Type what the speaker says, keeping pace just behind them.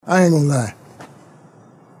I ain't gonna lie.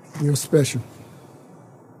 You're special.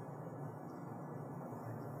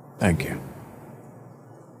 Thank you.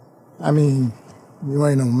 I mean, you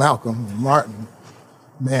ain't no Malcolm or Martin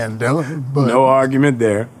Mandela, but... No argument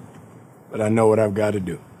there, but I know what I've got to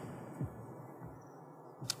do.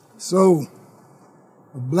 So,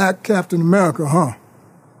 a black Captain America, huh?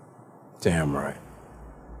 Damn right.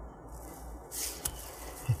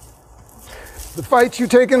 The fight you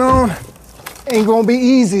taking on ain't gonna be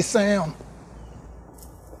easy, Sam.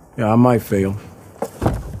 Yeah, I might fail.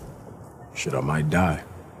 Shit, I might die.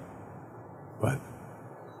 But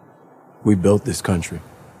we built this country.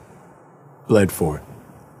 Bled for it.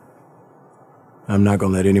 I'm not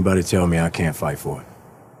gonna let anybody tell me I can't fight for it.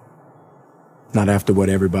 Not after what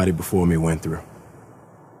everybody before me went through,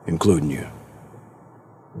 including you.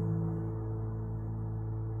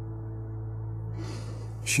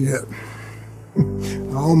 Shit.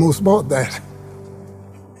 I almost bought that.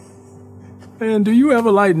 Man, do you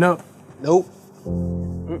ever lighten up? Nope.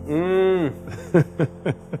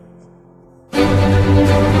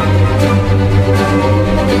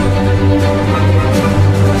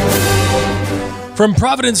 From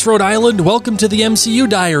Providence, Rhode Island, welcome to the MCU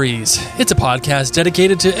Diaries. It's a podcast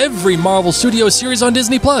dedicated to every Marvel Studios series on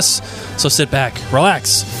Disney+. So sit back,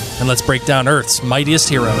 relax, and let's break down Earth's mightiest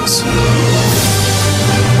heroes.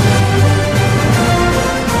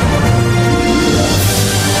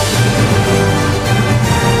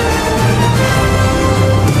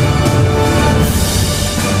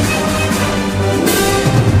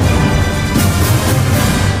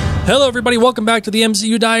 Hello, everybody. Welcome back to the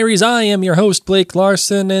MCU Diaries. I am your host, Blake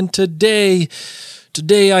Larsen, and today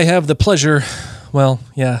I have the pleasure, well,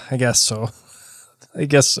 yeah, I guess so.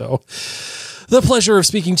 The pleasure of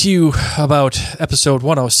speaking to you about episode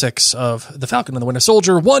 106 of The Falcon and the Winter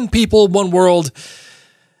Soldier, One People, One World,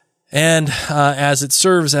 and as it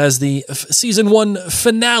serves as the season 1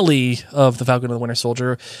 finale of The Falcon and the Winter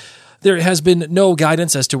Soldier, there has been no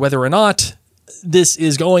guidance as to whether or not this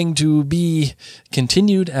is going to be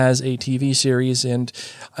continued as a TV series, and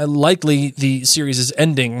likely the series is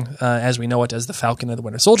ending as we know it as The Falcon and the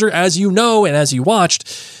Winter Soldier. As you know, and as you watched,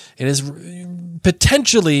 it is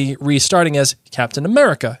potentially restarting as Captain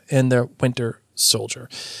America and the Winter Soldier.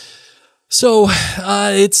 So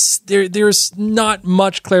there's not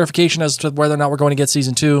much clarification as to whether or not we're going to get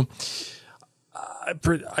season 2.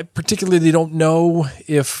 I particularly don't know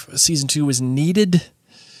if season 2 is needed.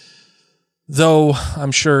 Though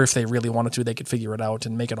I'm sure if they really wanted to, they could figure it out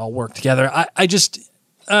and make it all work together. I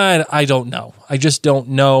don't know. I just don't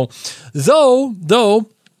know. Though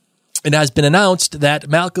it has been announced that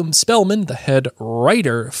Malcolm Spellman, the head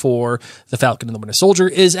writer for The Falcon and the Winter Soldier,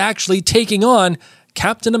 is actually taking on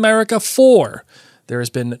Captain America 4. There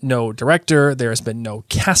has been no director. There has been no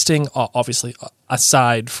casting, obviously,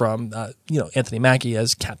 aside from Anthony Mackie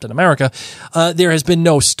as Captain America. There has been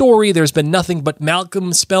no story. There's been nothing, but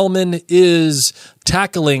Malcolm Spellman is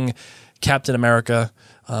tackling Captain America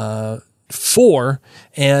 4,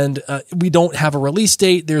 and we don't have a release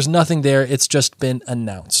date. There's nothing there. It's just been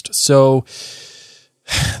announced. So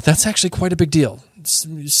that's actually quite a big deal.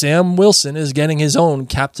 Sam Wilson is getting his own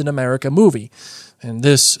Captain America movie, and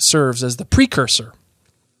this serves as the precursor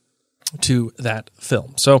to that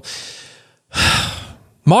film. So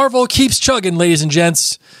Marvel keeps chugging, ladies and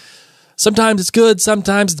gents. Sometimes it's good,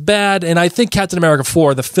 sometimes it's bad, and I think Captain America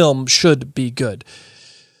 4, the film, should be good.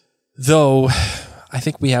 Though I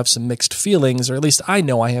think we have some mixed feelings, or at least I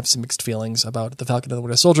know I have some mixed feelings about The Falcon and the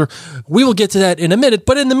Winter Soldier. We will get to that in a minute,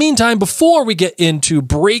 but in the meantime, before we get into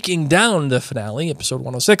breaking down the finale, episode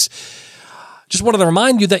 106, just wanted to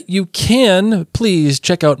remind you that you can please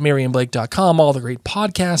check out MaryandBlake.com, all the great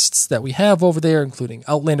podcasts that we have over there, including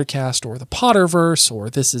Outlandercast or The Potterverse or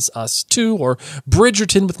This Is Us 2 or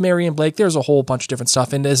Bridgerton with Mary and Blake. There's a whole bunch of different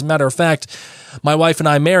stuff. And as a matter of fact, my wife and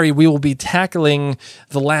I, Mary, we will be tackling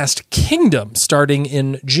The Last Kingdom starting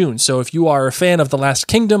in June. So if you are a fan of The Last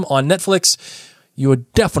Kingdom on Netflix, you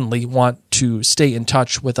would definitely want to stay in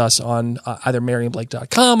touch with us on either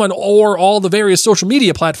MaryandBlake.com or all the various social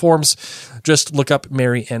media platforms. Just look up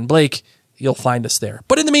Mary and Blake. You'll find us there.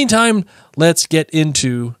 But in the meantime, let's get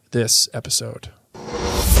into this episode.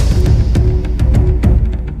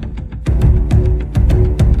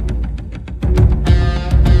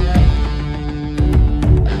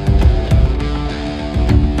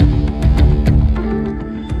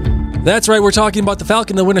 That's right, we're talking about The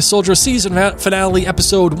Falcon and the Winter Soldier season finale,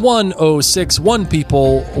 episode 106, One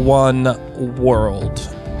People, One World.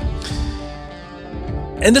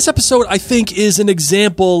 And this episode, I think, is an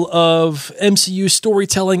example of MCU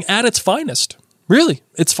storytelling at its finest. Really,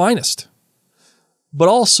 its finest. But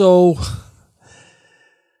also,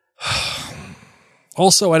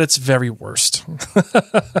 Also at its very worst.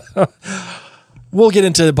 We'll get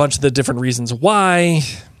into a bunch of the different reasons why.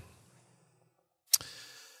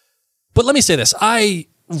 But let me say this. I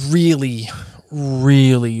really,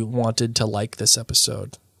 really wanted to like this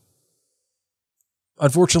episode.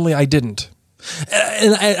 Unfortunately, I didn't.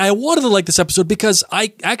 And I wanted to like this episode because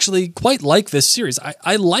I actually quite like this series.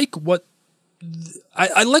 I like what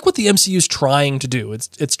the MCU is trying to do.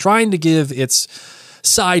 It's trying to give its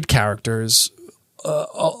side characters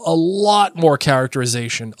a lot more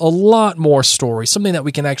characterization, a lot more story, something that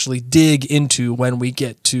we can actually dig into when we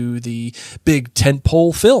get to the big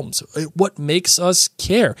tentpole films. What makes us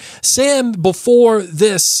care? Sam, before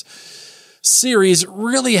this series,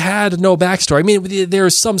 really had no backstory. I mean,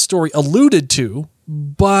 there's some story alluded to,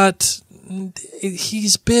 but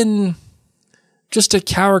he's been just a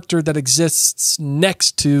character that exists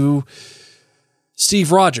next to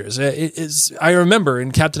Steve Rogers. I remember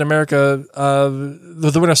in Captain America,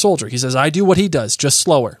 the Winter Soldier, he says, I do what he does, just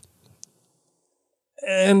slower.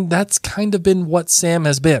 And that's kind of been what Sam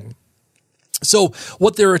has been. So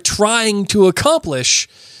what they're trying to accomplish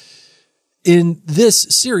in this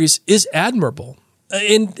series is admirable.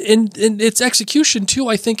 And its execution, too,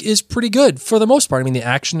 I think is pretty good for the most part. I mean, the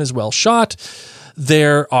action is well shot.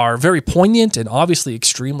 There are very poignant and obviously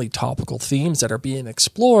extremely topical themes that are being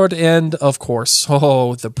explored. And, of course,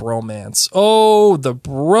 the bromance. The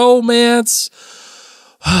bromance.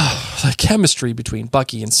 The chemistry between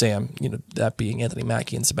Bucky and Sam, that being Anthony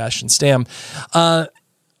Mackie and Sebastian Stan.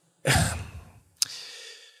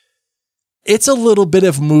 It's a little bit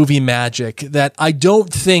of movie magic that I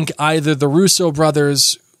don't think either the Russo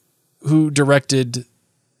brothers, who directed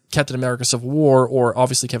Captain America Civil War, or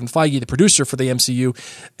obviously Kevin Feige, the producer for the MCU,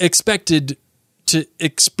 expected to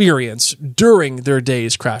experience during their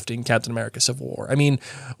days crafting Captain America Civil War. I mean,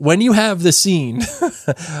 when you have the scene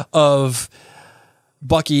of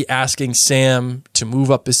Bucky asking Sam to move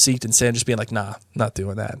up his seat and Sam just being like, nah, not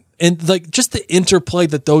doing that. And like just the interplay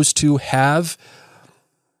that those two have,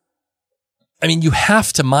 I mean, you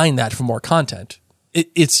have to mine that for more content.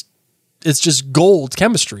 It's just gold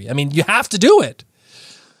chemistry. I mean, you have to do it.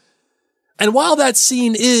 And while that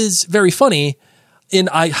scene is very funny,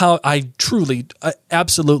 how I truly,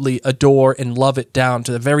 absolutely adore and love it down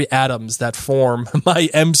to the very atoms that form my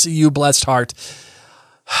MCU blessed heart,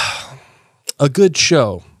 a good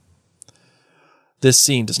show, this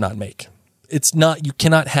scene does not make. It's not. You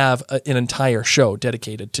cannot have an entire show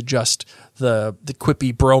dedicated to just the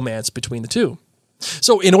quippy bromance between the two.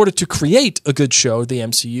 So in order to create a good show, the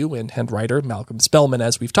MCU and head writer Malcolm Spellman,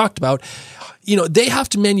 as we've talked about, they have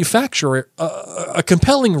to manufacture a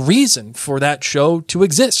compelling reason for that show to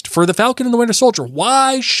exist, for the Falcon and the Winter Soldier.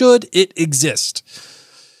 Why should it exist?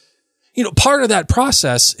 Part of that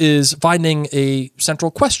process is finding a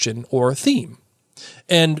central question or theme,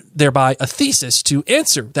 and thereby a thesis to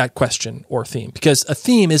answer that question or theme, because a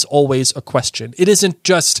theme is always a question. It isn't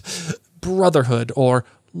just brotherhood or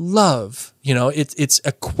love. It's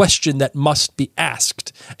a question that must be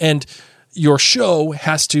asked, and your show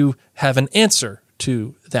has to have an answer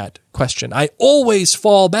to that question. I always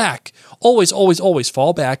fall back, always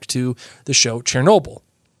fall back to the show Chernobyl.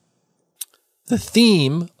 The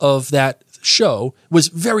theme of that show was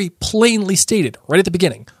very plainly stated right at the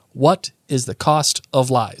beginning. What is the cost of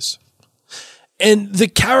lies? And the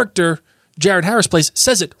character Jared Harris plays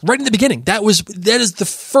says it right in the beginning. That is the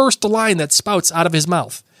first line that spouts out of his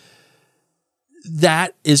mouth.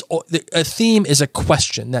 That is a theme, is a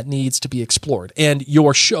question that needs to be explored, and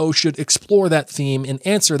your show should explore that theme and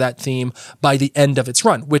answer that theme by the end of its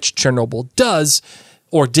run, which Chernobyl does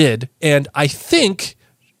or did, and I think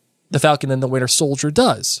The Falcon and the Winter Soldier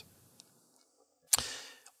does.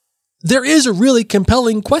 There is a really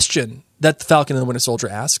compelling question that The Falcon and the Winter Soldier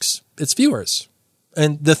asks its viewers,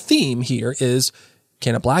 and the theme here is,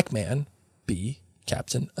 can a black man be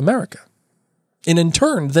Captain America? And in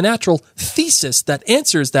turn, the natural thesis that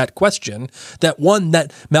answers that question, that one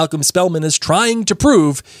that Malcolm Spellman is trying to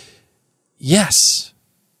prove, yes,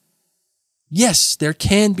 there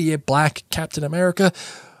can be a black Captain America,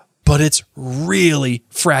 but it's really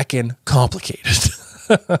fracking complicated.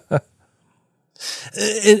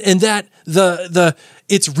 and that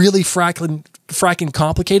it's really fracking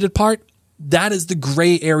complicated part, that is the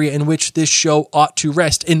gray area in which this show ought to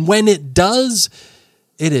rest. And when it does,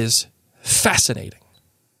 it is fascinating.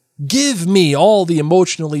 Give me all the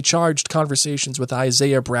emotionally charged conversations with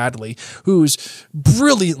Isaiah Bradley, who's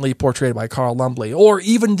brilliantly portrayed by Carl Lumbly, or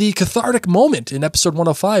even the cathartic moment in episode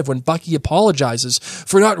 105 when Bucky apologizes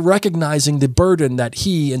for not recognizing the burden that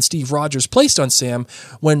he and Steve Rogers placed on Sam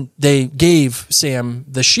when they gave Sam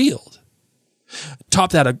the shield.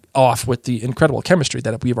 Top that off with the incredible chemistry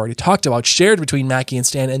that we've already talked about, shared between Mackie and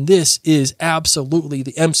Stan, and this is absolutely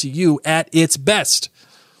the MCU at its best.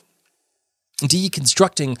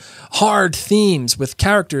 Deconstructing hard themes with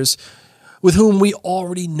characters with whom we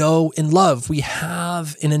already know and love. We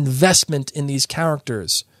have an investment in these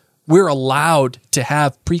characters. We're allowed to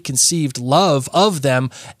have preconceived love of them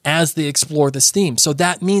as they explore this theme. So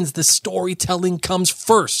that means the storytelling comes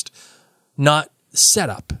first, not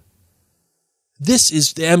setup. This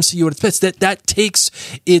is the MCU at its best. That takes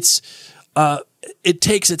its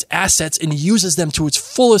assets and uses them to its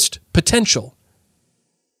fullest potential.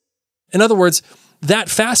 In other words, that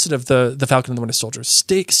facet of the Falcon and the Winter Soldier,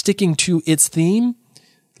 sticking to its theme,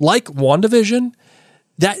 like WandaVision,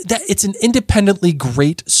 that it's an independently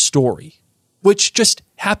great story, which just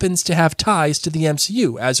happens to have ties to the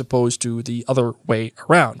MCU, as opposed to the other way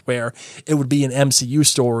around, where it would be an MCU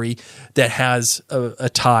story that has a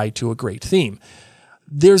tie to a great theme.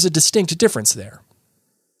 There's a distinct difference there.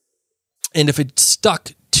 And if it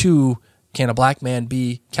stuck to, can a black man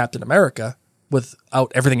be Captain America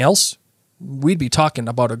without everything else, we'd be talking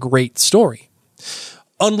about a great story.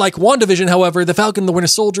 Unlike WandaVision, however, the Falcon and the Winter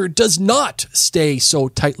Soldier does not stay so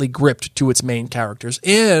tightly gripped to its main characters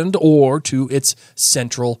and or to its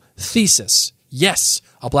central thesis. Yes,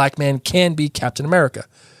 a black man can be Captain America.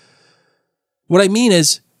 What I mean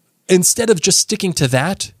is, instead of just sticking to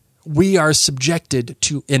that, we are subjected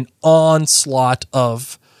to an onslaught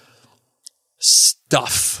of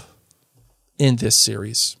stuff in this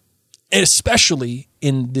series, especially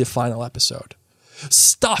in the final episode.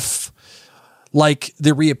 Stuff like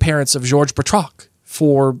the reappearance of George Batroc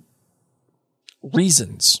for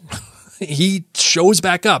reasons. He shows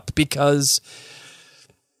back up because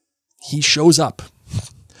he shows up.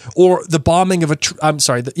 Or the bombing of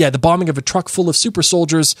the bombing of a truck full of super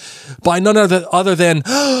soldiers by none other than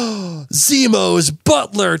Zemo's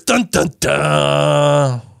butler. Dun dun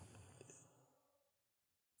dun.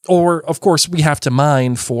 Or, of course, we have to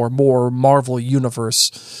mine for more Marvel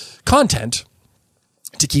Universe content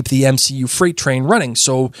to keep the MCU freight train running.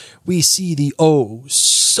 So we see the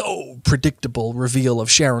so predictable reveal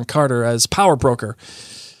of Sharon Carter as Power Broker.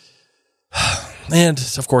 And,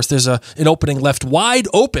 of course, there's an opening left wide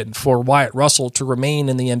open for Wyatt Russell to remain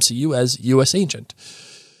in the MCU as U.S. agent.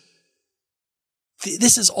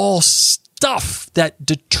 This is all stuff that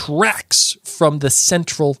detracts from the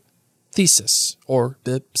central thesis or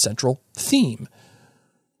the central theme.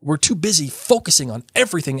 We're too busy focusing on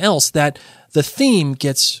everything else that the theme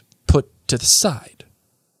gets put to the side.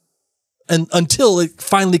 And until it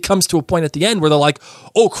finally comes to a point at the end where they're like,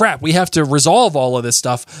 oh crap, we have to resolve all of this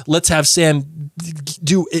stuff. Let's have Sam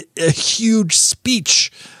do a huge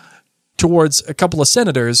speech towards a couple of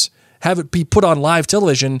senators, have it be put on live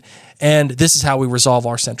television, and this is how we resolve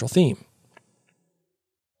our central theme.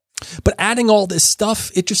 But adding all this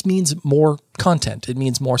stuff, it just means more content. It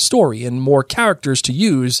means more story and more characters to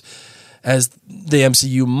use as the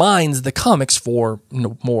MCU mines the comics for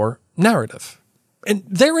more narrative. And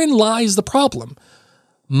therein lies the problem.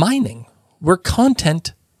 Mining. We're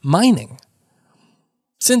content mining.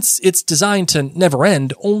 Since it's designed to never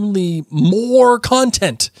end, only more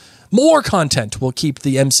content will keep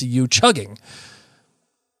the MCU chugging.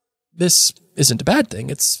 This isn't a bad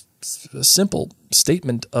thing. It's a simple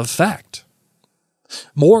statement of fact.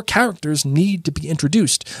 More characters need to be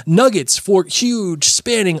introduced. Nuggets for huge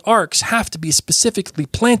spanning arcs have to be specifically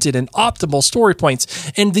planted in optimal story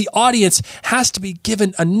points, and the audience has to be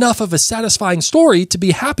given enough of a satisfying story to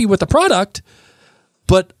be happy with the product,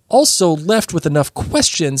 but also left with enough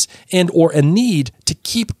questions and or a need to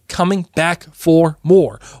keep coming back for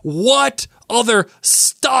more. What other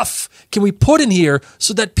stuff can we put in here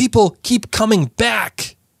so that people keep coming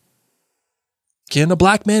back? Can a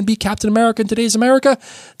black man be Captain America in today's America?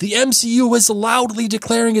 The MCU is loudly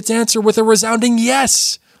declaring its answer with a resounding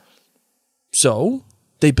yes. So,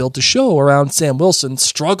 they built a show around Sam Wilson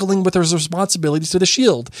struggling with his responsibilities to the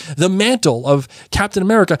Shield, the mantle of Captain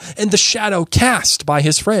America, and the shadow cast by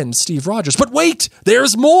his friend Steve Rogers. But wait,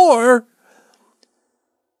 there's more!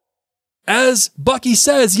 As Bucky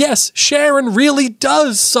says, yes, Sharon really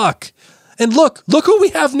does suck. And look who we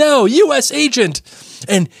have now, U.S. agent.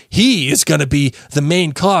 And he is going to be the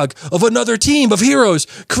main cog of another team of heroes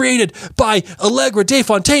created by Allegra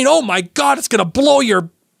DeFontaine. Oh my God, it's going to blow your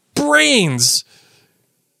brains.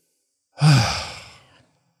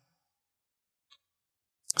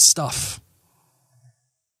 Stuff.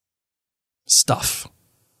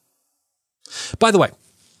 By the way,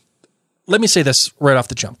 let me say this right off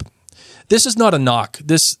the jump. This is not a knock.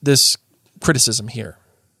 This criticism here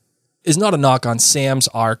is not a knock on Sam's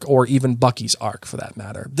arc or even Bucky's arc for that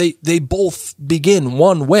matter. They both begin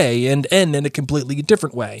one way and end in a completely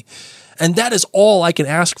different way. And that is all I can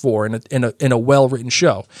ask for in a well-written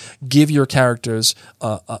show. Give your characters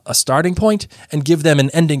a starting point and give them an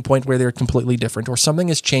ending point where they're completely different or something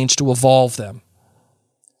has changed to evolve them.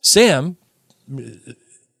 Sam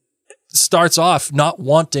starts off not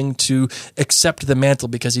wanting to accept the mantle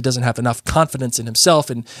because he doesn't have enough confidence in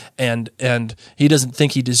himself and he doesn't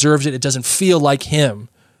think he deserves it. It doesn't feel like him.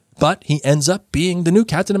 But he ends up being the new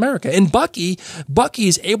Captain America. And Bucky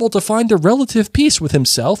is able to find a relative peace with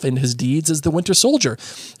himself and his deeds as the Winter Soldier,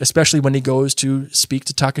 especially when he goes to speak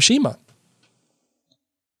to Takashima.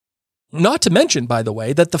 Not to mention, by the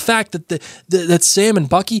way, that the fact that that Sam and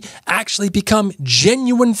Bucky actually become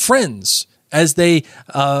genuine friends as they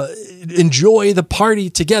enjoy the party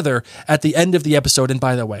together at the end of the episode. And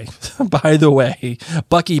by the way,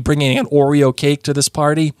 Bucky bringing an Oreo cake to this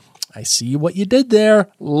party, I see what you did there.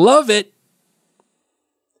 Love it.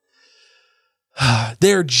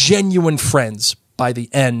 They're genuine friends by the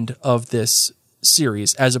end of this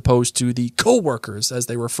series, as opposed to the co-workers, as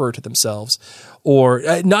they refer to themselves, or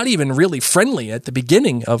not even really friendly at the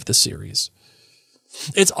beginning of the series.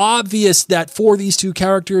 It's obvious that for these two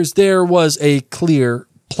characters, there was a clear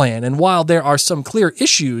plan. And while there are some clear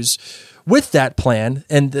issues with that plan,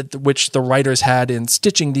 and which the writers had in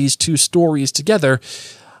stitching these two stories together,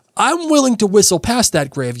 I'm willing to whistle past that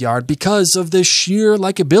graveyard because of the sheer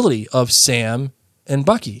likability of Sam and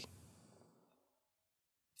Bucky.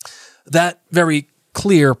 That very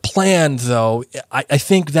clear plan, though, I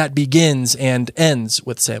think that begins and ends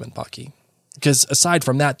with Sam and Bucky. Because aside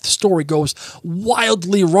from that, the story goes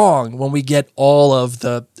wildly wrong when we get all of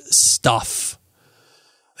the stuff.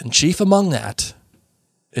 And chief among that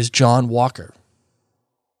is John Walker.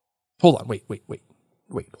 Hold on, wait,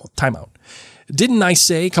 time out. Didn't I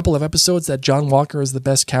say a couple of episodes that John Walker is the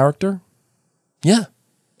best character? Yeah,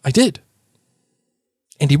 I did.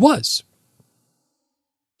 And he was.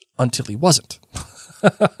 Until he wasn't.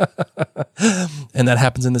 And that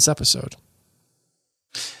happens in this episode.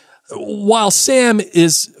 While Sam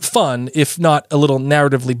is fun, if not a little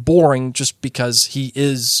narratively boring, just because he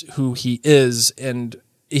is who he is, and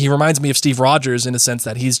he reminds me of Steve Rogers in a sense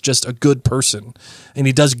that he's just a good person, and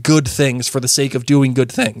he does good things for the sake of doing good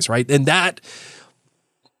things, right? And that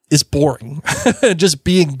is boring. Just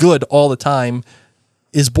being good all the time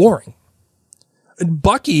is boring.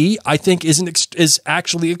 Bucky, I think, is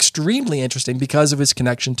actually extremely interesting because of his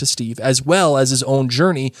connection to Steve, as well as his own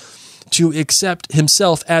journey to accept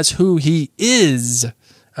himself as who he is,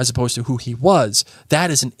 as opposed to who he was.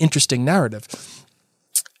 That is an interesting narrative.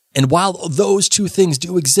 And while those two things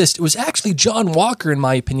do exist, it was actually John Walker, in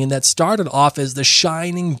my opinion, that started off as the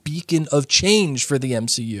shining beacon of change for the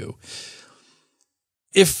MCU.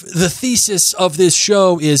 If the thesis of this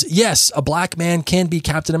show is, yes, a black man can be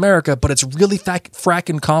Captain America, but it's really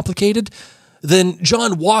frackin' complicated, then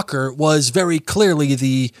John Walker was very clearly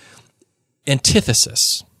the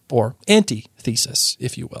antithesis, or antithesis,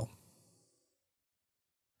 if you will.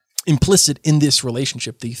 Implicit in this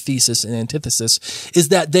relationship, the thesis and antithesis, is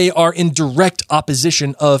that they are in direct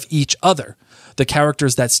opposition of each other. The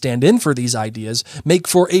characters that stand in for these ideas make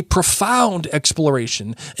for a profound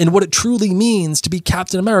exploration in what it truly means to be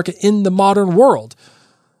Captain America in the modern world.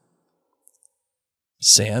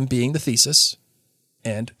 Sam being the thesis,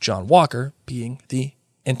 and John Walker being the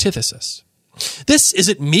antithesis. This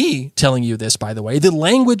isn't me telling you this, by the way. The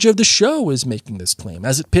language of the show is making this claim,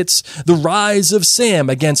 as it pits the rise of Sam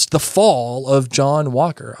against the fall of John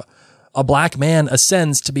Walker. A black man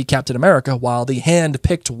ascends to be Captain America, while the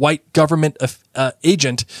hand-picked white government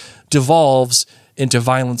agent devolves into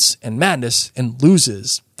violence and madness and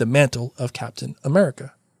loses the mantle of Captain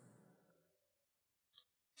America.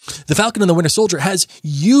 The Falcon and the Winter Soldier has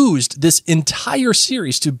used this entire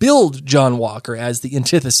series to build John Walker as the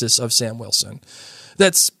antithesis of Sam Wilson.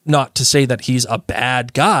 That's not to say that he's a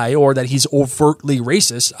bad guy or that he's overtly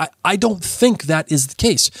racist. I don't think that is the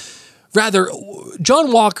case. Rather,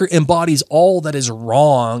 John Walker embodies all that is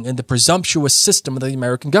wrong in the presumptuous system of the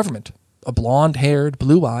American government. A blonde-haired,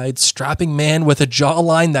 blue-eyed, strapping man with a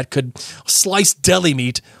jawline that could slice deli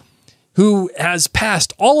meat, who has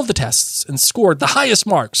passed all of the tests and scored the highest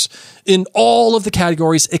marks in all of the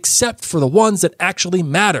categories except for the ones that actually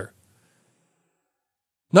matter.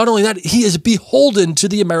 Not only that, he is beholden to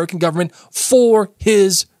the American government for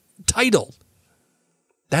his title.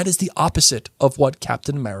 That is the opposite of what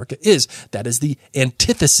Captain America is. That is the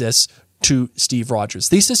antithesis to Steve Rogers'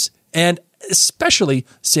 thesis, and especially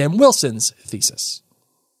Sam Wilson's thesis.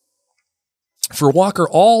 For Walker,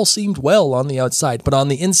 all seemed well on the outside, but on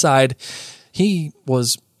the inside, he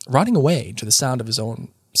was rotting away to the sound of his own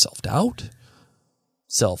self-doubt,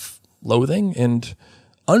 self-loathing, and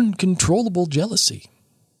uncontrollable jealousy.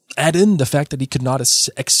 Add in the fact that he could not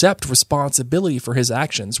accept responsibility for his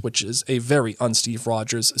actions, which is a very un-Steve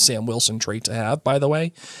Rogers, Sam Wilson trait to have, by the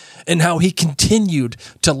way, and how he continued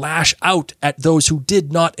to lash out at those who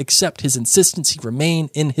did not accept his insistence he remain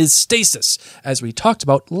in his stasis, as we talked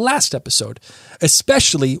about last episode,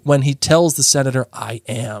 especially when he tells the senator, "I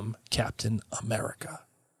am Captain America."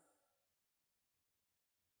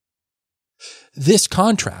 This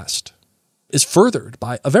contrast is furthered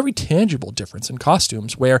by a very tangible difference in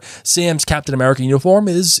costumes, where Sam's Captain America uniform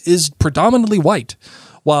is predominantly white,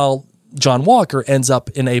 while John Walker ends up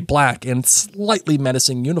in a black and slightly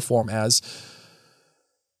menacing uniform as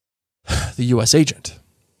the U.S. agent.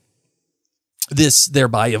 This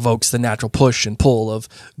thereby evokes the natural push and pull of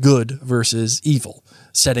good versus evil,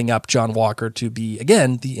 setting up John Walker to be,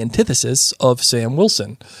 again, the antithesis of Sam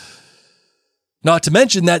Wilson. Not to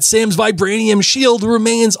mention that Sam's vibranium shield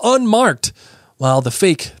remains unmarked, while the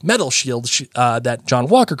fake metal shield that John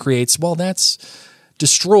Walker creates, well, that's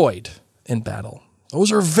destroyed in battle.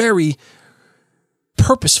 Those are very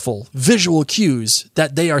purposeful visual cues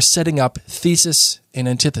that they are setting up thesis and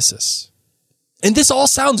antithesis. And this all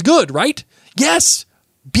sounds good, right? Yes,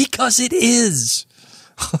 because it is.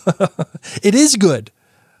 It is good.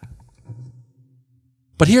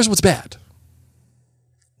 But here's what's bad.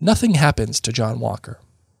 Nothing happens to John Walker.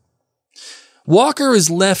 Walker is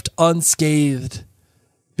left unscathed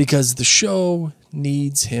because the show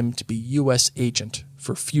needs him to be U.S. agent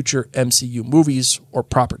for future MCU movies or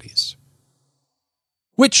properties.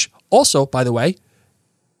 Which also, by the way,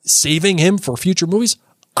 saving him for future movies,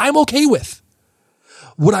 I'm okay with.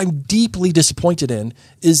 What I'm deeply disappointed in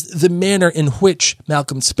is the manner in which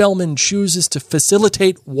Malcolm Spellman chooses to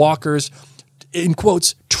facilitate Walker's, in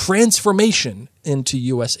quotes, transformation into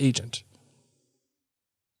U.S. agent.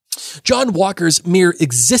 John Walker's mere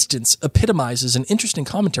existence epitomizes an interesting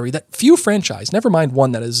commentary that few franchise, never mind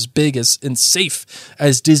one that is as big as and safe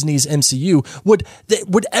as Disney's MCU,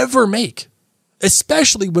 would ever make,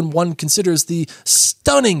 especially when one considers the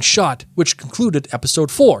stunning shot which concluded episode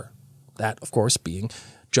 4. That, of course, being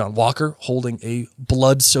John Walker holding a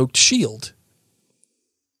blood-soaked shield.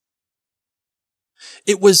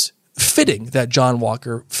 It was fitting that John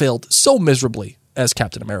Walker failed so miserably as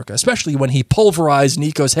Captain America, especially when he pulverized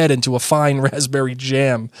Nico's head into a fine raspberry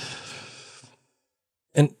jam.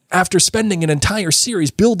 And after spending an entire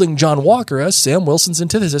series building John Walker as Sam Wilson's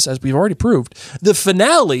antithesis, as we've already proved, the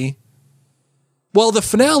finale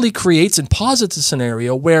creates and posits a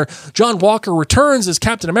scenario where John Walker returns as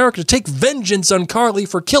Captain America to take vengeance on Carly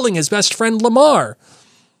for killing his best friend Lamar.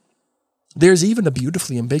 There's even a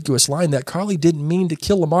beautifully ambiguous line that Carly didn't mean to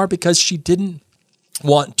kill Lamar because she didn't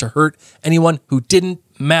want to hurt anyone who didn't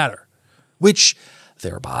matter, which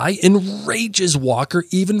thereby enrages Walker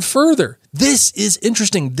even further. This is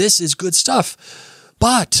interesting. This is good stuff.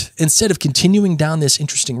 But instead of continuing down this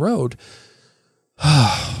interesting road,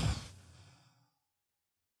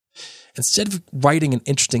 instead of writing an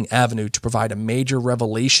interesting avenue to provide a major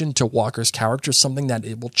revelation to Walker's character, something that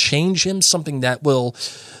it will change him, something that will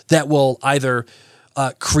either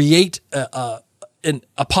create an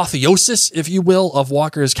apotheosis, if you will, of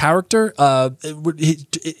Walker's character,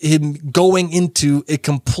 him going into a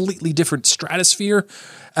completely different stratosphere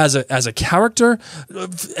as a character,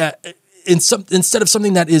 instead of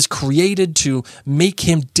something that is created to make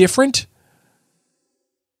him different.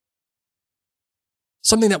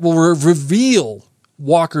 Something that will reveal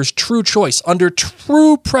Walker's true choice under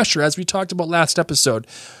true pressure, as we talked about last episode.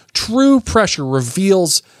 True pressure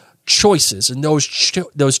reveals choices, and those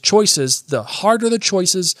choices, the harder the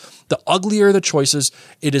choices, the uglier the choices,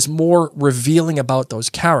 it is more revealing about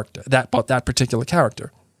that particular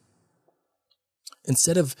character.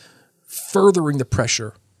 Instead of furthering the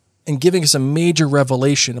pressure and giving us a major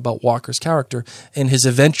revelation about Walker's character and his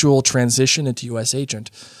eventual transition into U.S. agent,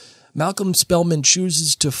 Malcolm Spellman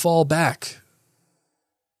chooses to fall back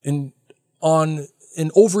on an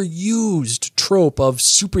overused trope of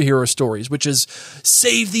superhero stories, which is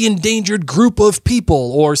save the endangered group of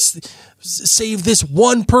people, or save this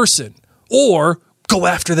one person, or go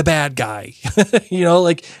after the bad guy.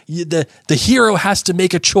 The hero has to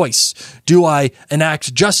make a choice. Do I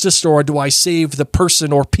enact justice, or do I save the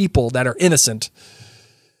person or people that are innocent?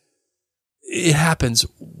 It happens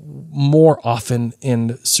more often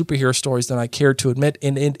in superhero stories than I care to admit,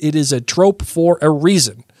 and it is a trope for a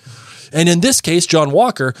reason. And in this case, John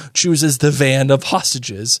Walker chooses the van of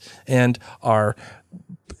hostages, and our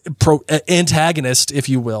antagonist, if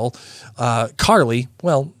you will, Carly,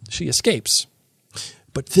 well, she escapes.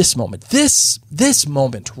 But this moment, this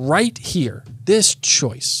moment right here, this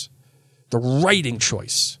choice, the writing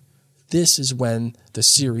choice, this is when the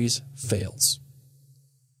series fails.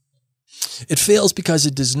 It fails because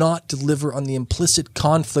it does not deliver on the implicit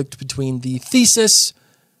conflict between the thesis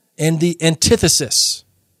and the antithesis.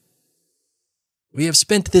 We have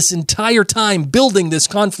spent this entire time building this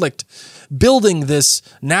conflict, building this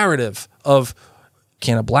narrative of,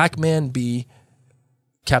 can a black man be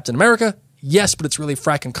Captain America? Yes, but it's really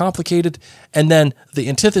fracking complicated. And then the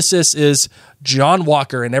antithesis is John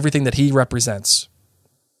Walker and everything that he represents.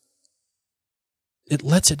 It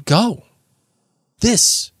lets it go.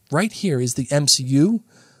 This right here is the MCU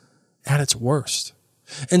at its worst.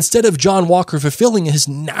 Instead of John Walker fulfilling his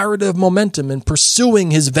narrative momentum and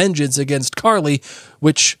pursuing his vengeance against Carly,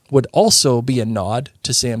 which would also be a nod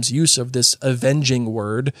to Sam's use of this avenging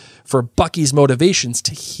word for Bucky's motivations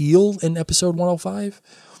to heal in episode 105,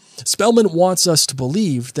 Spellman wants us to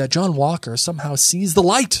believe that John Walker somehow sees the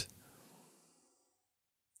light.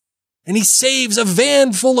 And he saves a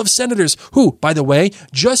van full of senators who, by the way,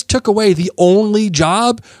 just took away the only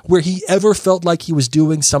job where he ever felt like he was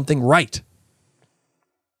doing something right.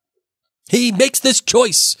 He makes this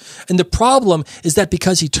choice. And the problem is that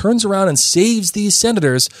because he turns around and saves these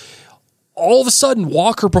senators, all of a sudden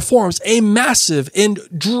Walker performs a massive and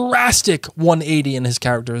drastic 180 in his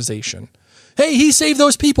characterization. Hey, he saved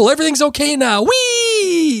those people. Everything's okay now.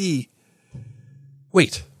 Whee!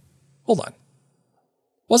 Wait, hold on.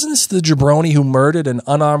 Wasn't this the jabroni who murdered an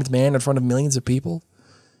unarmed man in front of millions of people?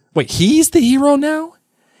 Wait, he's the hero now?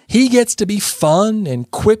 He gets to be fun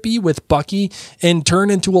and quippy with Bucky and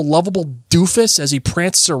turn into a lovable doofus as he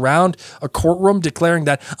prances around a courtroom declaring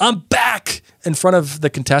that I'm back in front of the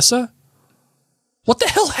Contessa? What the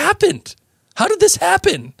hell happened? How did this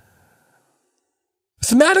happen?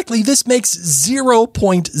 Thematically, this makes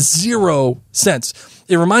 0.0 sense.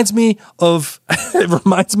 It reminds me of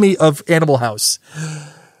Animal House.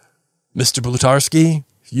 Mr. Blutarsky,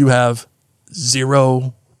 you have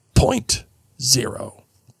 0.0.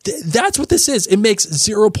 That's what this is. It makes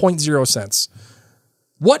 0.0 sense.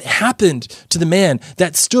 What happened to the man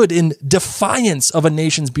that stood in defiance of a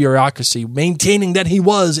nation's bureaucracy, maintaining that he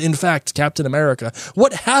was, in fact, Captain America?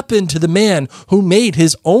 What happened to the man who made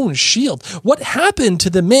his own shield? What happened to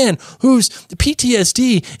the man whose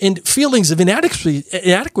PTSD and feelings of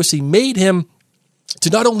inadequacy made him to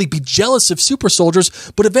not only be jealous of super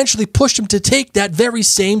soldiers, but eventually pushed him to take that very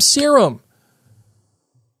same serum?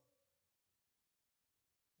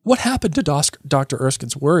 What happened to Dr.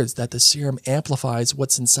 Erskine's words that the serum amplifies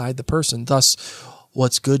what's inside the person? Thus,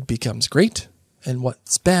 what's good becomes great, and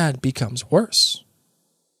what's bad becomes worse.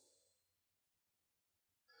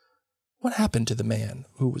 What happened to the man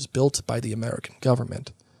who was built by the American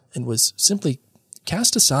government and was simply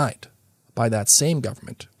cast aside by that same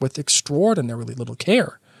government with extraordinarily little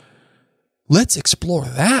care? Let's explore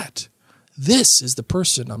that. This is the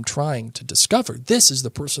person I'm trying to discover. This is the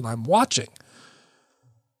person I'm watching.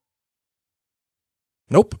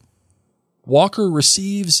 Nope. Walker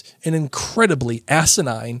receives an incredibly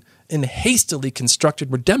asinine and hastily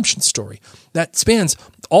constructed redemption story that spans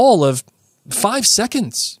all of 5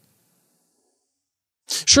 seconds.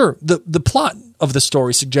 Sure, the plot of the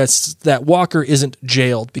story suggests that Walker isn't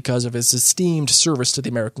jailed because of his esteemed service to the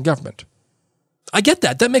American government. I get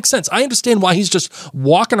that. That makes sense. I understand why he's just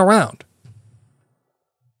walking around.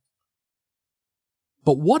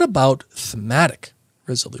 But what about thematic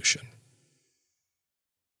resolution?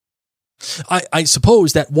 I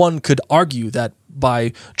suppose that one could argue that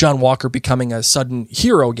by John Walker becoming a sudden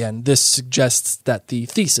hero again, this suggests that the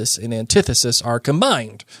thesis and antithesis are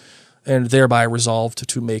combined and thereby resolved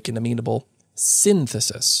to make an amenable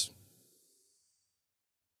synthesis.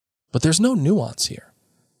 But there's no nuance here.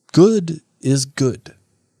 Good is good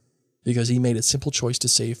because he made a simple choice to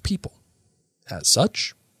save people. As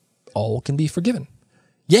such, all can be forgiven.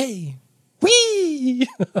 Yay! Whee!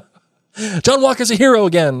 John Walker's a hero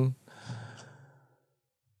again.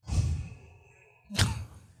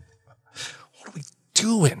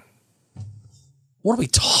 Doing? What are we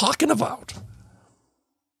talking about?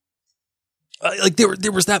 Like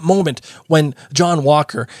there was that moment when John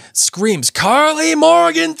Walker screams, "Carly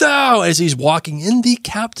Morgenthau," as he's walking in the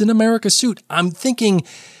Captain America suit. I'm thinking,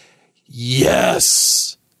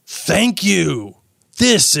 yes, thank you.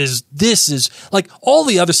 This is like all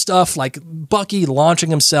the other stuff, like Bucky launching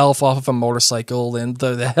himself off of a motorcycle and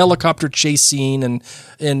the helicopter chase scene and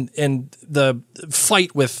the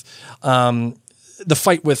fight with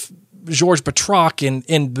George Batroc and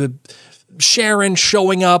Sharon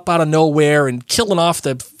showing up out of nowhere and killing off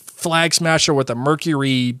the flag smasher with a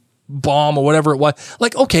mercury bomb or whatever it was.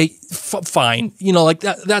 Like, okay, fine. You know, like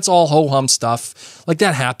that's all ho-hum stuff. Like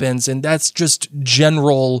that happens, and that's just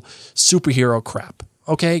general superhero crap.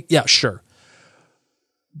 Okay? Yeah, sure.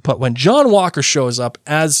 But when John Walker shows up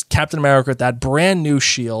as Captain America with that brand new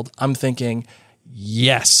shield, I'm thinking,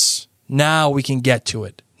 yes, now we can get to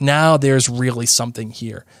it. Now there's really something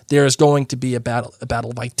here. There's going to be a battle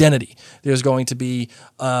of identity. There's going to be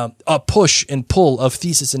a push and pull of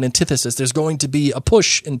thesis and antithesis. There's going to be a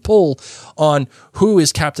push and pull on who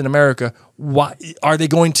is Captain America. Why are they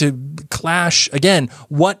going to clash again?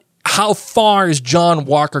 How far is John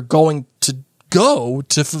Walker going to go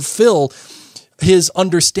to fulfill his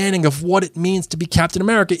understanding of what it means to be Captain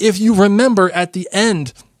America? If you remember at the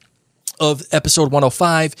end of episode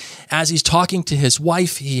 105, as he's talking to his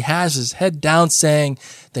wife, he has his head down saying,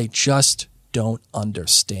 they just don't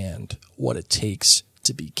understand what it takes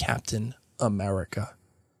to be Captain America.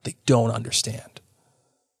 They don't understand.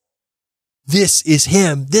 This is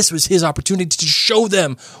him. This was his opportunity to show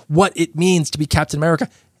them what it means to be Captain America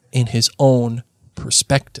in his own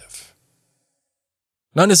perspective.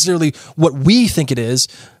 Not necessarily what we think it is,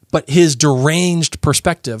 but his deranged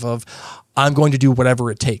perspective of, I'm going to do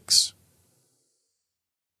whatever it takes.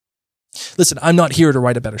 Listen, I'm not here to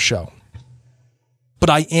write a better show, but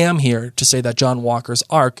I am here to say that John Walker's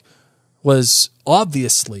arc was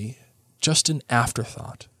obviously just an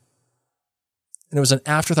afterthought. And it was an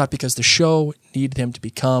afterthought because the show needed him to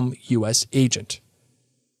become U.S. agent.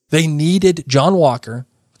 They needed John Walker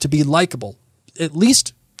to be likable, at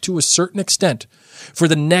least to a certain extent, for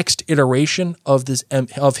the next iteration of his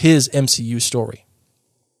MCU story.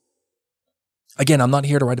 Again, I'm not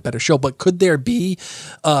here to write a better show, but could there be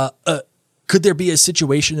a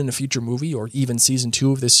situation in a future movie or even season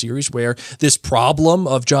 2 of this series where this problem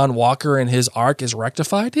of John Walker and his arc is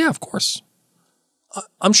rectified? Yeah, of course.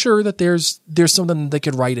 I'm sure that there's something they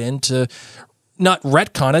could write in to not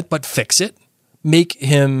retcon it, but fix it, make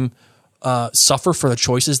him suffer for the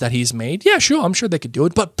choices that he's made. Yeah, sure, I'm sure they could do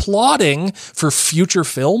it. But plotting for future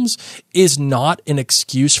films is not an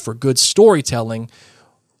excuse for good storytelling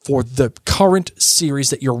for the current series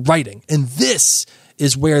that you're writing. And this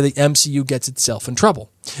is where the MCU gets itself in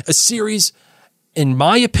trouble. A series, in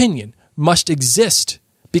my opinion, must exist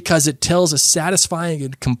because it tells a satisfying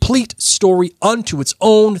and complete story unto its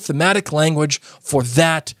own thematic language for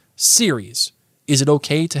that series. Is it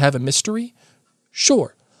okay to have a mystery?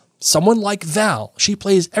 Sure. Someone like Val, she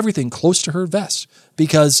plays everything close to her vest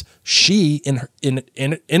because she, in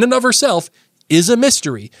and of herself, is a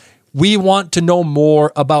mystery. We want to know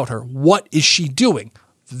more about her. What is she doing?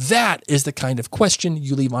 That is the kind of question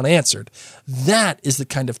you leave unanswered. That is the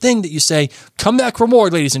kind of thing that you say, come back for more,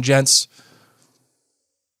 ladies and gents.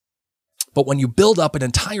 But when you build up an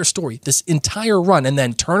entire story, this entire run, and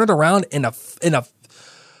then turn it around in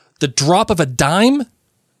the drop of a dime,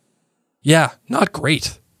 yeah, not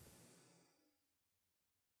great.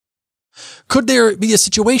 Could there be a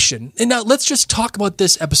situation, and now let's just talk about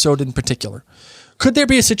this episode in particular. Could there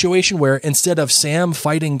be a situation where instead of Sam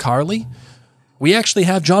fighting Carly, we actually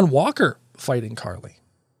have John Walker fighting Carly?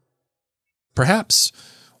 Perhaps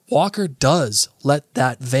Walker does let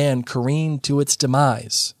that van careen to its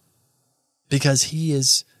demise because he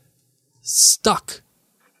is stuck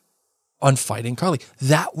on fighting Carly.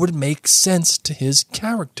 That would make sense to his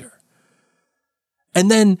character.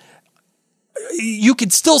 And then you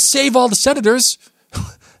could still save all the senators.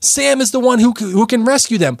 Sam is the one who can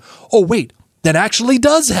rescue them. Oh, wait, that actually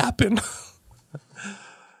does happen.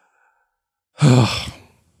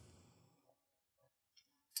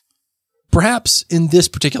 Perhaps in this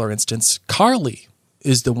particular instance, Carly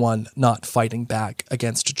is the one not fighting back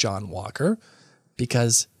against John Walker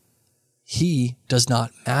because he does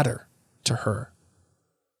not matter to her.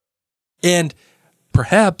 And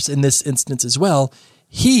perhaps in this instance as well,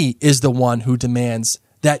 he is the one who demands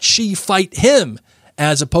that she fight him,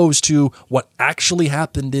 as opposed to what actually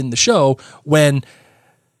happened in the show when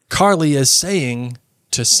Carly is saying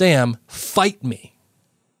to Sam, fight me.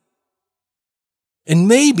 And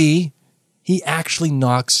maybe he actually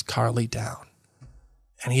knocks Carly down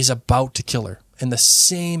and he's about to kill her in the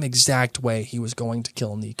same exact way he was going to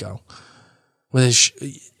kill Nico, with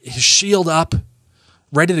his shield up,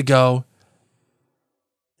 ready to go,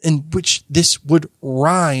 in which this would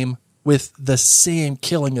rhyme with the same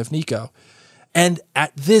killing of Nico. And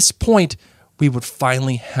at this point, we would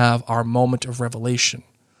finally have our moment of revelation.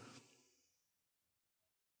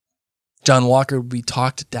 John Walker would be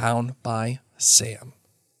talked down by Sam,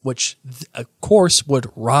 which of course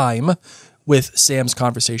would rhyme with Sam's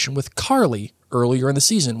conversation with Carly earlier in the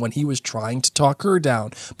season when he was trying to talk her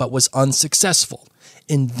down, but was unsuccessful.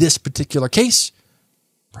 In this particular case,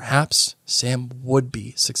 perhaps Sam would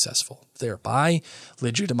be successful, thereby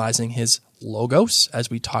legitimizing his logos, as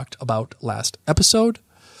we talked about last episode,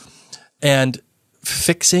 and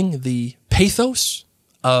fixing the pathos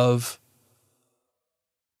of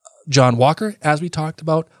John Walker, as we talked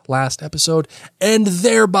about last episode, and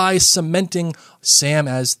thereby cementing Sam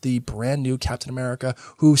as the brand new Captain America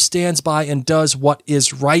who stands by and does what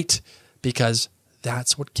is right, because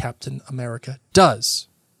that's what Captain America does.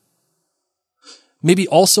 Maybe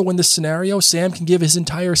also in this scenario, Sam can give his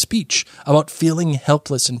entire speech about feeling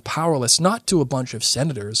helpless and powerless, not to a bunch of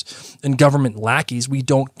senators and government lackeys we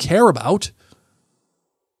don't care about,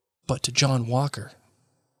 but to John Walker,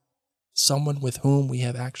 someone with whom we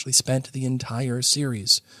have actually spent the entire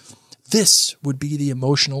series. This would be the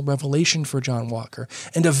emotional revelation for John Walker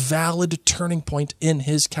and a valid turning point in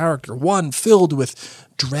his character, one filled with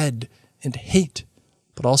dread and hate,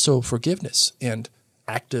 but also forgiveness and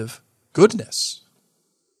active goodness.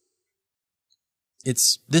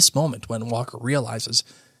 It's this moment when Walker realizes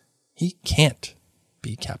he can't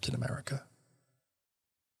be Captain America.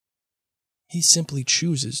 He simply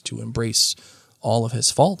chooses to embrace all of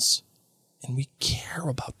his faults, and we care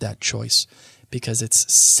about that choice because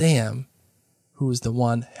it's Sam who is the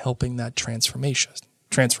one helping that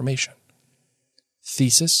transformation.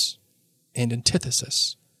 Thesis and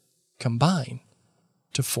antithesis combine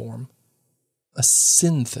to form a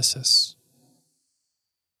synthesis.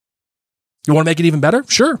 You want to make it even better?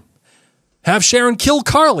 Sure. Have Sharon kill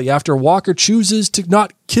Carly after Walker chooses to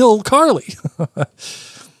not kill Carly.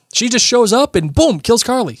 She just shows up and boom, kills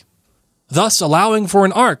Carly, thus allowing for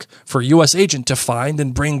an arc for U.S. Agent to find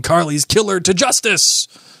and bring Carly's killer to justice.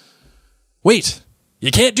 Wait, you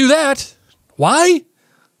can't do that. Why?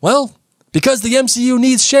 Well, because the MCU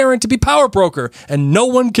needs Sharon to be power broker and no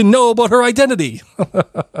one can know about her identity.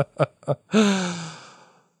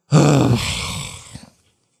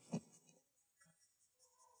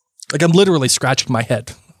 Like, I'm literally scratching my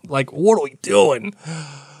head. Like, what are we doing?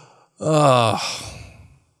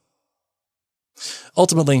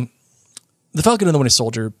 Ultimately, The Falcon and the Winter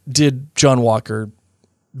Soldier did John Walker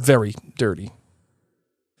very dirty.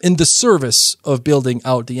 In the service of building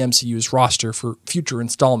out the MCU's roster for future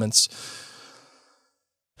installments,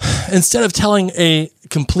 instead of telling a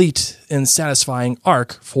complete and satisfying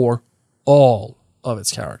arc for all of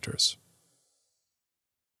its characters.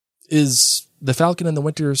 Is The Falcon and the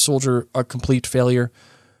Winter Soldier a complete failure?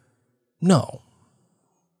 No.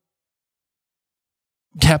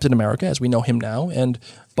 Captain America, as we know him now, and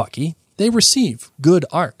Bucky, they receive good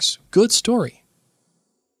arcs, good story.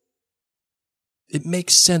 It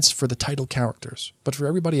makes sense for the title characters, but for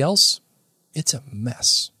everybody else, it's a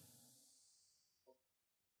mess.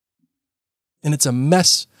 And it's a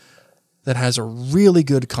mess that has a really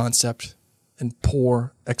good concept and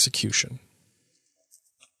poor execution.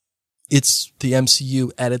 It's the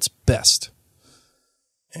MCU at its best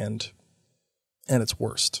and its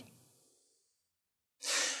worst.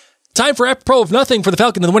 Time for Apropos of Nothing for The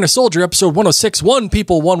Falcon and the Winter Soldier, episode 106, One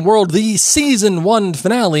People, One World, the season 1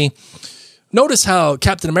 finale. Notice how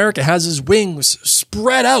Captain America has his wings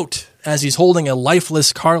spread out as he's holding a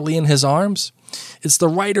lifeless Carly in his arms. It's the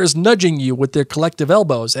writers nudging you with their collective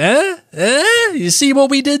elbows. You see what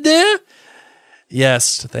we did there?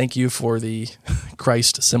 Yes, thank you for the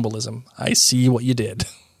Christ symbolism. I see what you did.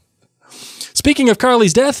 Speaking of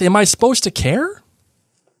Carly's death, am I supposed to care?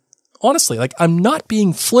 Honestly, I'm not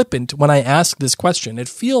being flippant when I ask this question. It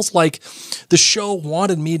feels like the show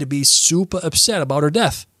wanted me to be super upset about her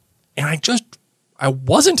death. And I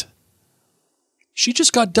wasn't. She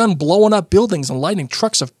just got done blowing up buildings and lighting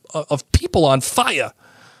trucks of people on fire.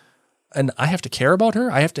 And I have to care about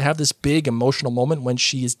her? I have to have this big emotional moment when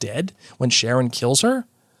she is dead? When Sharon kills her?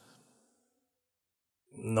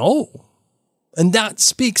 No. And that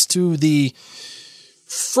speaks to the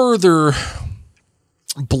further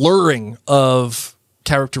blurring of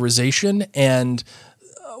characterization and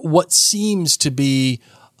what seems to be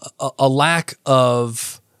a lack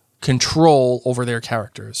of control over their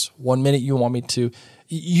characters. 1 minute you want me to...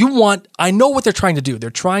 I know what they're trying to do. They're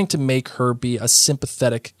trying to make her be a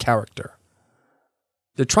sympathetic character.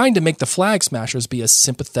 They're trying to make the Flag Smashers be a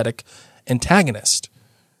sympathetic antagonist.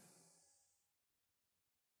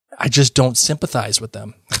 I just don't sympathize with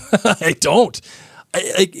them. I don't.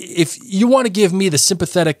 If you want to give me the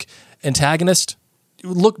sympathetic antagonist,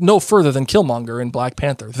 look no further than Killmonger in Black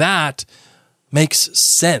Panther. That makes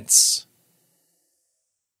sense.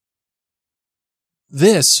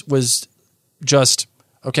 This was just,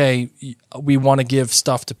 okay, we want to give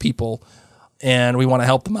stuff to people and we want to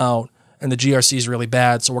help them out, and the GRC is really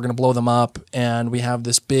bad, so we're going to blow them up, and we have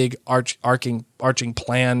this big arching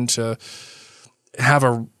plan to have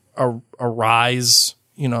a rise,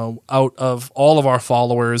 out of all of our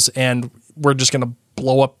followers, and we're just going to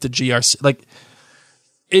blow up the GRC. Like,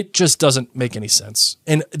 it just doesn't make any sense.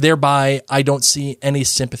 And thereby, I don't see any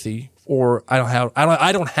sympathy, or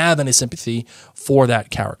I don't have any sympathy for that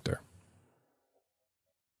character.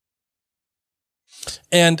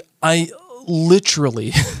 And I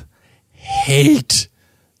literally hate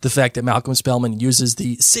the fact that Malcolm Spellman uses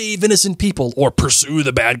the save innocent people or pursue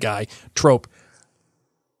the bad guy trope.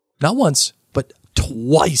 Not once, but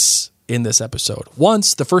twice in this episode.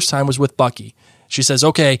 Once, the first time was with Bucky. She says,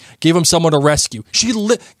 okay, give him someone to rescue.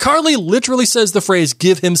 Carly literally says the phrase,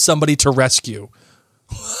 give him somebody to rescue.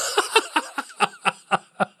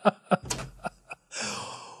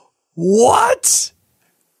 What?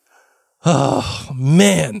 Oh,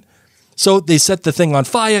 man. So they set the thing on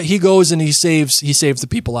fire. He goes and he saves the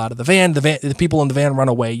people out of the van. The people in the van run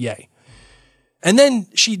away. Yay. And then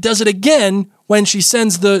she does it again when she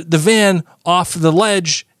sends the van off the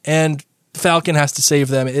ledge and Falcon has to save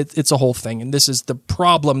them. It's a whole thing. And this is the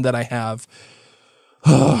problem that I have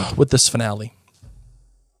with this finale.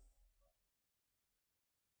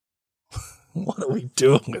 What are we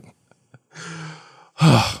doing?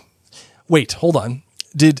 Wait, hold on.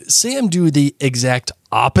 Did Sam do the exact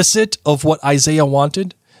opposite of what Isaiah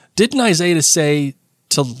wanted? Didn't Isaiah say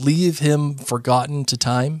to leave him forgotten to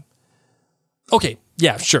time? Okay,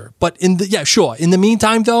 yeah, sure. But in the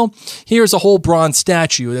meantime, though, here's a whole bronze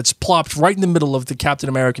statue that's plopped right in the middle of the Captain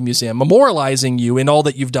America Museum, memorializing you in all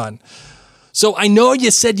that you've done. So I know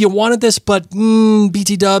you said you wanted this, but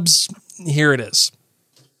BT dubs, here it is.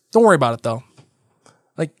 Don't worry about it, though.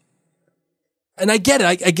 And I get it.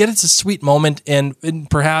 I get it's a sweet moment, and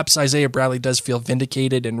perhaps Isaiah Bradley does feel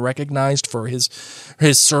vindicated and recognized for his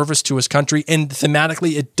service to his country, and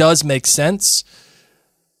thematically it does make sense.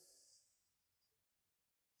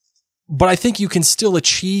 But I think you can still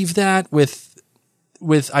achieve that with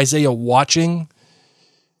Isaiah watching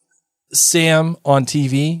Sam on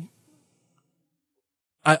TV.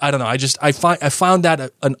 I don't know. I found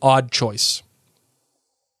that an odd choice.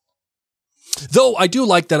 Though I do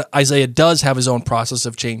like that Isaiah does have his own process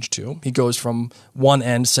of change too. He goes from one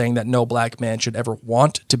end saying that no black man should ever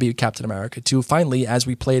want to be Captain America to finally, as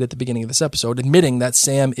we played at the beginning of this episode, admitting that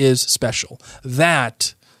Sam is special.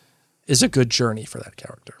 That is a good journey for that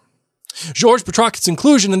character. George Petrockett's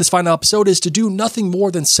inclusion in this final episode is to do nothing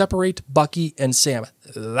more than separate Bucky and Sam.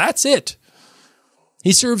 That's it.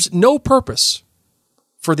 He serves no purpose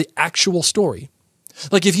for the actual story.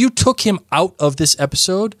 Like, if you took him out of this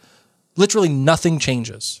episode, literally nothing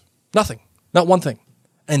changes. Nothing. Not one thing.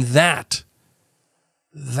 And that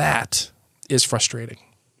is frustrating.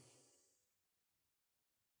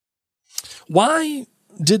 Why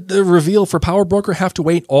did the reveal for Power Broker have to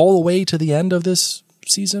wait all the way to the end of this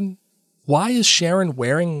season? Why is Sharon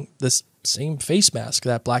wearing this same face mask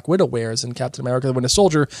that Black Widow wears in Captain America: The Winter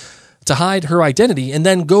Soldier to hide her identity, and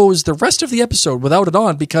then goes the rest of the episode without it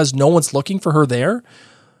on because no one's looking for her there?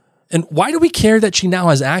 And why do we care that she now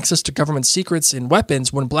has access to government secrets and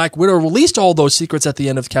weapons when Black Widow released all those secrets at the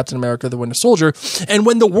end of Captain America: The Winter Soldier, and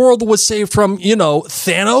when the world was saved from,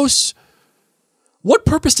 Thanos? What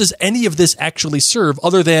purpose does any of this actually serve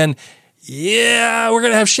other than, we're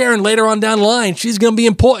going to have Sharon later on down the line. She's going to be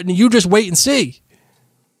important. You just wait and see.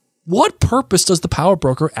 What purpose does the Power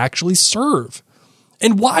Broker actually serve?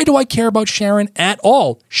 And why do I care about Sharon at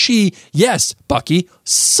all? She, yes, Bucky,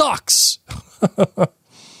 sucks.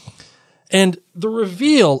 And the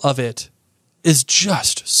reveal of it is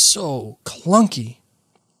just so clunky.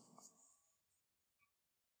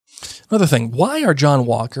 Another thing, why are John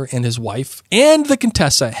Walker and his wife and the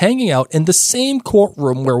Contessa hanging out in the same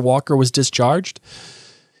courtroom where Walker was discharged?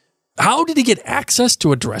 How did he get access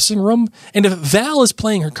to a dressing room? And if Val is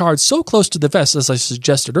playing her cards so close to the vest, as I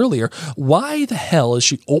suggested earlier, why the hell is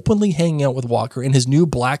she openly hanging out with Walker in his new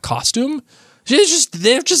black costume?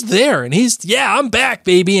 They're just there. And he's, I'm back,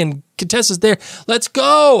 baby. And Contessa's there. Let's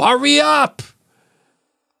go. Hurry up.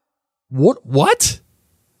 What?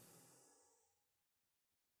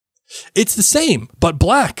 It's the same, but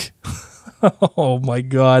black. Oh my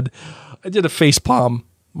God. I did a face palm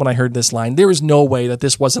when I heard this line. There is no way that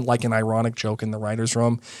this wasn't like an ironic joke in the writer's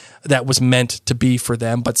room that was meant to be for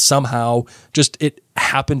them, but somehow just it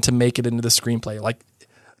happened to make it into the screenplay. Like,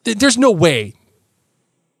 there's no way.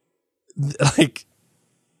 Like,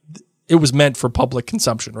 it was meant for public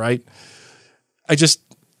consumption, right?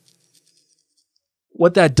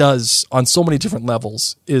 What that does on so many different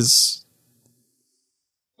levels is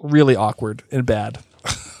really awkward and bad.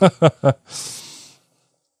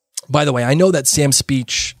 By the way, I know that Sam's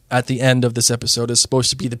speech at the end of this episode is supposed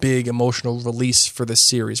to be the big emotional release for this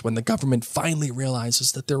series when the government finally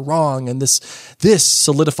realizes that they're wrong, and this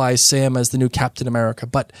solidifies Sam as the new Captain America.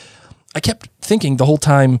 But I kept thinking the whole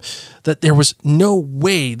time that there was no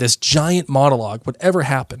way this giant monologue would ever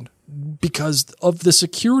happen because of the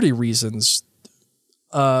security reasons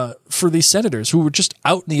for these senators who were just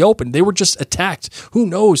out in the open. They were just attacked. Who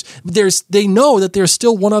knows? They know that there's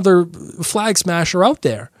still one other flag smasher out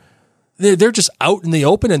there. They're just out in the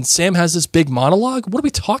open, and Sam has this big monologue. What are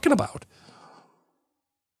we talking about?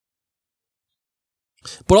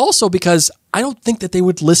 But also because I don't think that they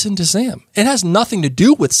would listen to Sam. It has nothing to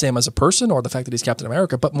do with Sam as a person or the fact that he's Captain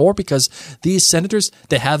America, but more because these senators,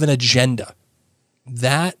 they have an agenda.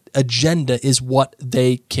 That agenda is what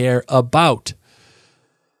they care about.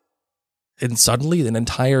 And suddenly an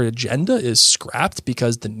entire agenda is scrapped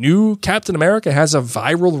because the new Captain America has a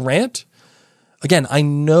viral rant. Again, I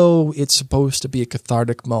know it's supposed to be a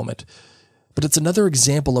cathartic moment, but it's another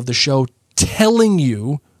example of the show telling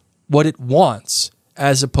you what it wants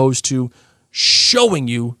as opposed to showing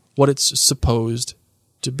you what it's supposed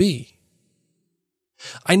to be.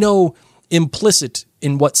 I know implicit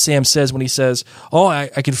in what Sam says when he says, oh, I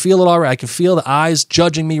can feel it already. I can feel the eyes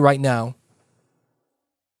judging me right now.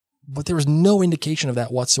 But there is no indication of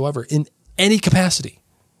that whatsoever in any capacity.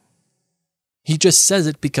 He just says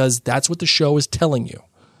it because that's what the show is telling you.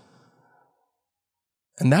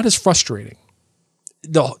 And that is frustrating.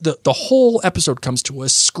 The whole episode comes to a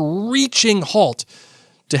screeching halt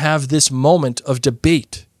to have this moment of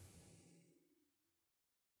debate.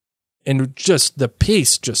 And just the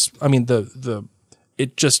pace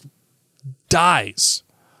it just dies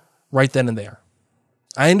right then and there.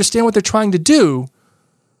 I understand what they're trying to do,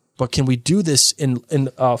 but can we do this in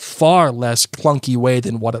a far less clunky way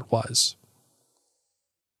than what it was?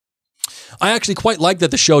 I actually quite like that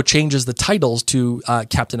the show changes the titles to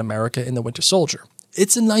Captain America and the Winter Soldier.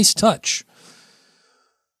 It's a nice touch.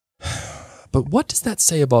 But what does that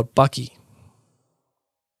say about Bucky?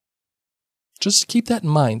 Just keep that in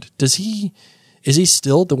mind. Is he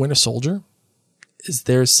still the Winter Soldier? Is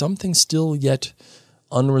there something still yet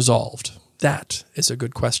unresolved? That is a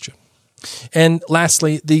good question. And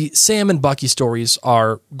lastly, the Sam and Bucky stories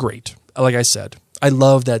are great. Like I said, I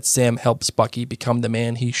love that Sam helps Bucky become the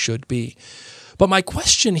man he should be. But my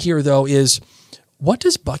question here, though, is what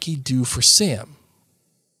does Bucky do for Sam?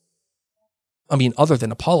 I mean, other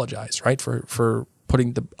than apologize, right, for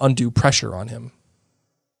putting the undue pressure on him.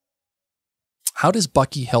 How does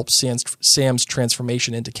Bucky help Sam's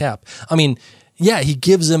transformation into Cap? I mean, yeah, he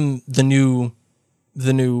gives him the new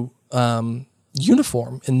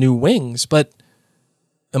uniform and new wings, but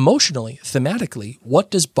emotionally, thematically, what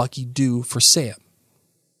does Bucky do for Sam?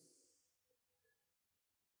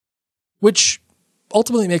 Which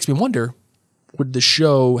ultimately makes me wonder, would the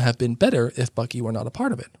show have been better if Bucky were not a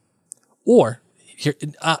part of it? Or,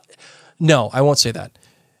 no, I won't say that.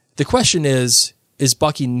 The question is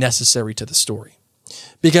Bucky necessary to the story?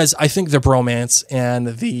 Because I think the bromance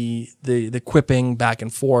and the quipping back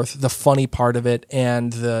and forth, the funny part of it,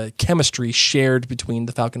 and the chemistry shared between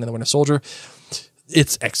the Falcon and the Winter Soldier,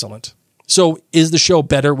 it's excellent. So is the show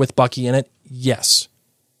better with Bucky in it? Yes.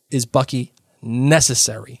 Is Bucky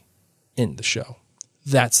necessary in the show?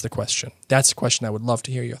 That's the question. That's the question I would love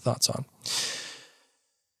to hear your thoughts on.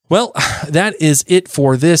 Well, that is it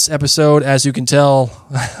for this episode. As you can tell,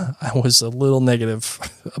 I was a little negative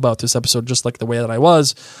about this episode, just like the way that I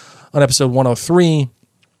was on episode 103.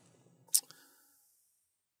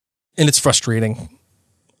 And it's frustrating.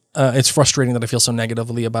 It's frustrating that I feel so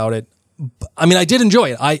negatively about it. I mean, I did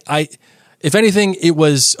enjoy it. I if anything, it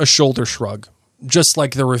was a shoulder shrug, just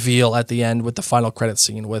like the reveal at the end with the final credit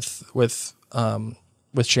scene with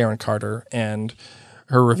Sharon Carter and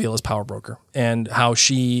her reveal as Power Broker, and how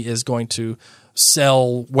she is going to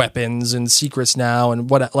sell weapons and secrets now, and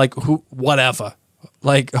whatever.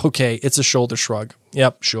 Like, okay, it's a shoulder shrug.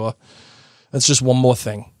 Yep, sure. That's just one more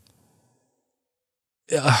thing.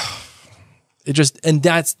 It just, and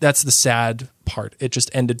that's the sad part. It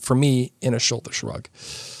just ended for me in a shoulder shrug.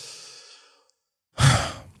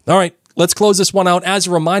 All right, let's close this one out. As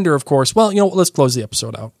a reminder, of course, well, let's close the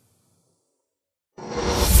episode out.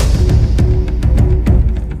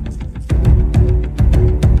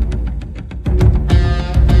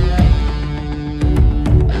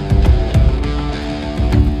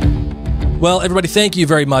 Well, everybody, thank you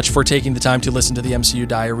very much for taking the time to listen to the MCU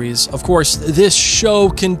Diaries. Of course, this show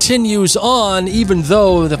continues on, even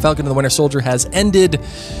though The Falcon and the Winter Soldier has ended.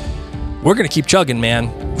 We're going to keep chugging,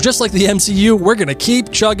 man. Just like the MCU, we're going to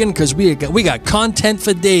keep chugging because we got content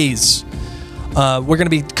for days. We're going to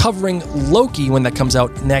be covering Loki when that comes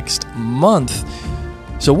out next month.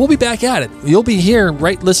 So we'll be back at it. You'll be here,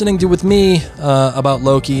 right, listening to with me about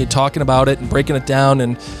Loki, talking about it and breaking it down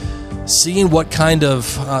and seeing what kind of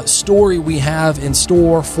story we have in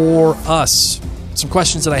store for us. Some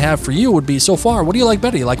questions that I have for you would be, so far, what do you like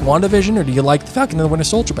better? Do you like WandaVision or do you like The Falcon and the Winter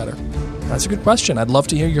Soldier better? That's a good question. I'd love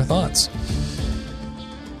to hear your thoughts.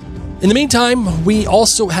 In the meantime, we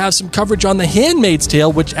also have some coverage on The Handmaid's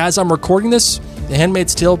Tale, which, as I'm recording this, The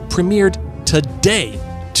Handmaid's Tale premiered today.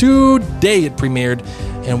 Today it premiered,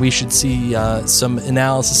 and we should see some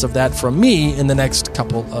analysis of that from me in the next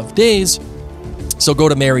couple of days. So go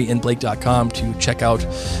to maryandblake.com to check out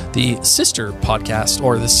the sister podcast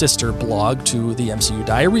or the sister blog to the MCU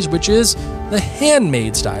Diaries, which is The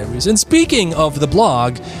Handmaid's Diaries. And speaking of the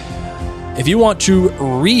blog, if you want to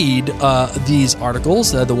read these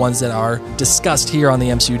articles, the ones that are discussed here on the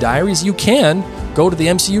MCU Diaries, you can go to the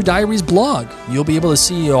MCU Diaries blog. You'll be able to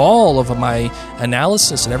see all of my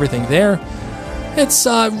analysis and everything there. It's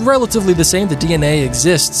relatively the same. The DNA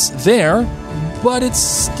exists there, but it's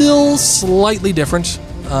still slightly different.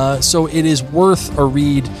 So it is worth a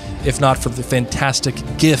read, if not for the fantastic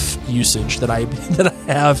GIF usage that I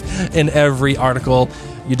have in every article.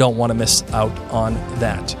 You don't want to miss out on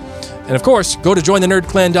that. And of course, go to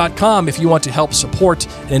jointhenerdclan.com if you want to help support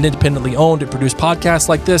an independently owned and produced podcast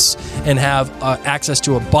like this and have access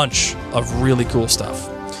to a bunch of really cool stuff.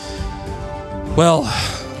 Well,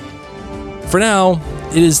 for now,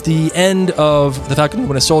 it is the end of The Falcon and the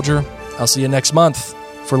Winter Soldier. I'll see you next month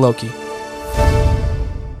for Loki.